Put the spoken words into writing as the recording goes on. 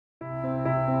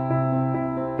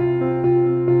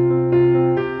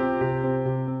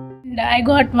I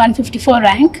got 154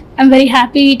 rank. I'm very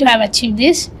happy to have achieved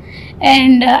this.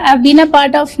 And I've been a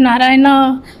part of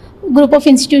Narayana Group of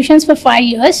Institutions for 5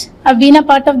 years. I've been a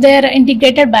part of their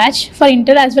integrated batch for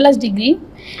inter as well as degree.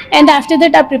 And after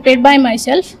that, I prepared by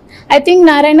myself. I think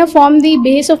Narayana formed the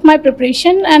base of my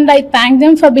preparation, and I thank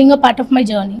them for being a part of my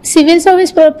journey. Civil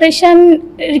service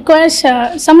preparation requires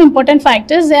some important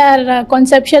factors. They are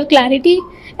conceptual clarity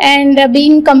and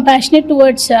being compassionate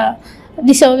towards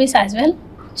the service as well.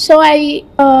 So I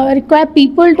require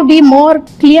people to be more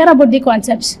clear about the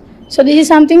concepts. So this is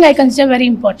something I consider very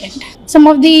important. Some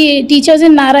of the teachers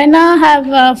in Narayana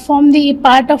have formed the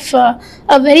part of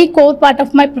a very core part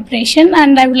of my preparation,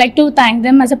 and I would like to thank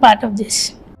them as a part of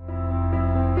this.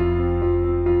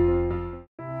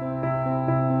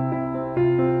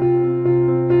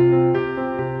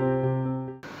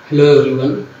 Hello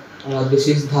everyone, this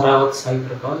is Sai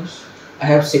Prakash. I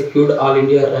have secured All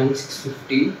India rank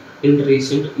 650 in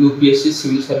recent UPSC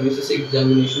Civil Services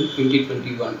Examination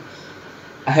 2021.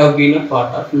 I have been a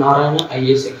part of Narayana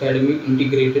IAS Academy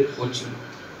Integrated Coaching.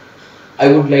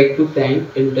 I would like to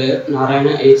thank entire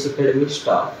Narayana IAS Academy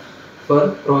staff for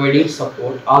providing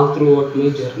support all throughout my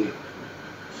journey.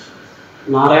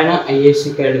 Narayana IAS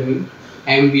Academy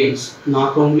ambience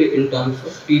not only in terms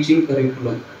of teaching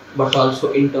curriculum but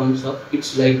also in terms of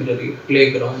its library,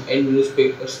 playground and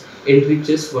newspapers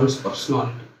enriches one's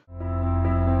personality.